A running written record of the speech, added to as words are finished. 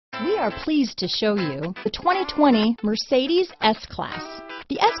We are pleased to show you the 2020 Mercedes S-Class.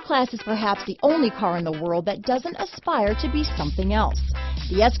 The S-Class is perhaps the only car in the world that doesn't aspire to be something else.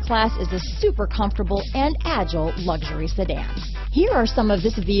 The S-Class is a super comfortable and agile luxury sedan. Here are some of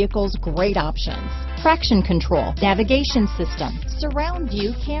this vehicle's great options: traction control, navigation system, surround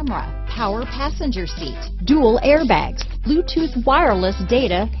view camera, power passenger seat, dual airbags, Bluetooth wireless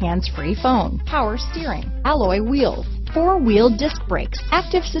data, hands-free phone, power steering, alloy wheels, four-wheel disc brakes,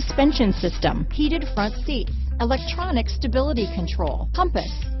 active suspension system, heated front seats, electronic stability control, compass,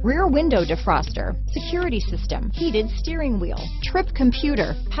 rear window defroster, security system, heated steering wheel, trip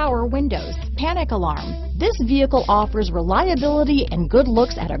computer, power windows, panic alarm. This vehicle offers reliability and good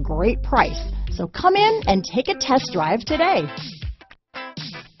looks at a great price. So come in and take a test drive today.